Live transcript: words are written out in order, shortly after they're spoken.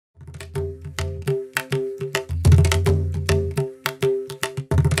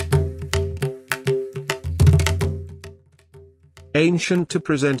Ancient to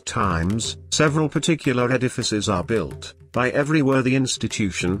present times, several particular edifices are built, by every worthy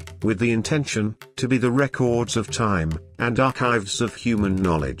institution, with the intention, to be the records of time, and archives of human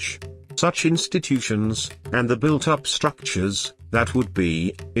knowledge. Such institutions, and the built-up structures, that would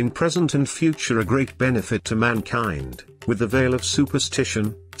be, in present and future a great benefit to mankind, with the veil of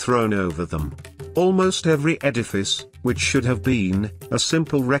superstition, thrown over them. Almost every edifice, which should have been, a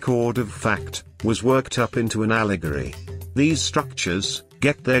simple record of fact, was worked up into an allegory. These structures,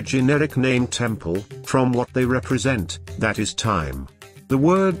 get their generic name temple, from what they represent, that is time. The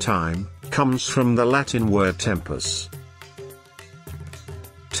word time, comes from the Latin word tempus.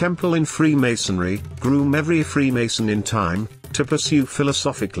 Temple in Freemasonry, groom every Freemason in time, to pursue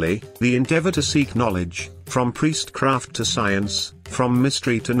philosophically, the endeavor to seek knowledge, from priestcraft to science, from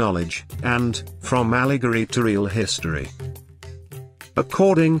mystery to knowledge, and, from allegory to real history.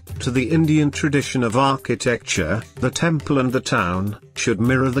 According to the Indian tradition of architecture, the temple and the town should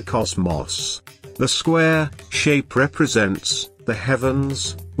mirror the cosmos. The square shape represents the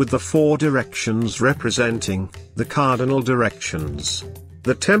heavens, with the four directions representing the cardinal directions.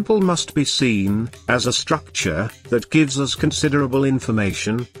 The temple must be seen as a structure that gives us considerable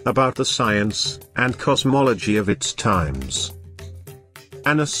information about the science and cosmology of its times.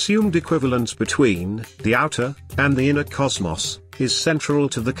 An assumed equivalence between the outer and the inner cosmos is central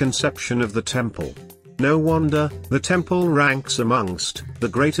to the conception of the temple. No wonder the temple ranks amongst the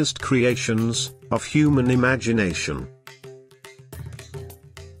greatest creations of human imagination.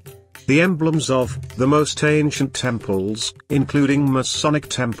 The emblems of the most ancient temples, including Masonic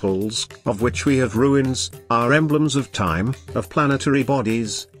temples, of which we have ruins, are emblems of time, of planetary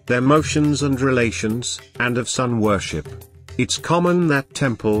bodies, their motions and relations, and of sun worship. It's common that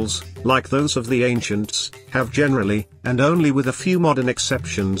temples, like those of the ancients, have generally, and only with a few modern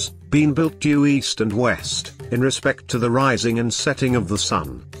exceptions, been built due east and west, in respect to the rising and setting of the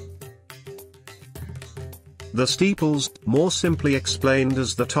sun. The steeples, more simply explained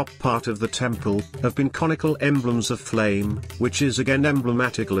as the top part of the temple, have been conical emblems of flame, which is again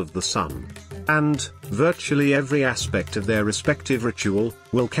emblematical of the sun. And, virtually every aspect of their respective ritual,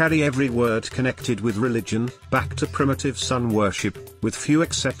 will carry every word connected with religion, back to primitive sun worship, with few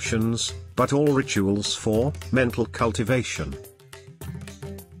exceptions, but all rituals for mental cultivation.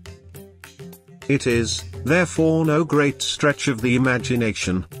 It is, therefore, no great stretch of the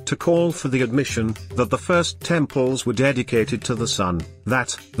imagination, to call for the admission, that the first temples were dedicated to the sun,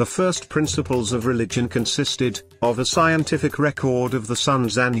 that the first principles of religion consisted of a scientific record of the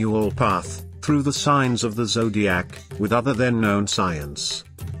sun's annual path, through the signs of the zodiac, with other then known science.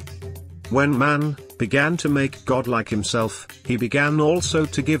 When man began to make God like himself, he began also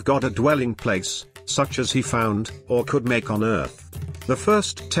to give God a dwelling place, such as he found, or could make on earth. The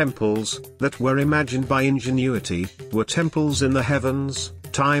first temples, that were imagined by ingenuity, were temples in the heavens,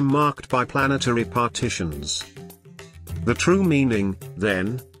 time marked by planetary partitions. The true meaning,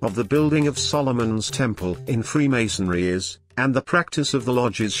 then, of the building of Solomon's temple in Freemasonry is, and the practice of the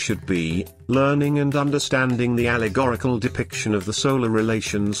lodges should be, learning and understanding the allegorical depiction of the solar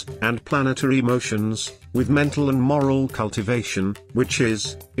relations and planetary motions, with mental and moral cultivation, which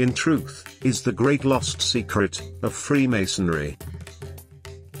is, in truth, is the great lost secret of Freemasonry.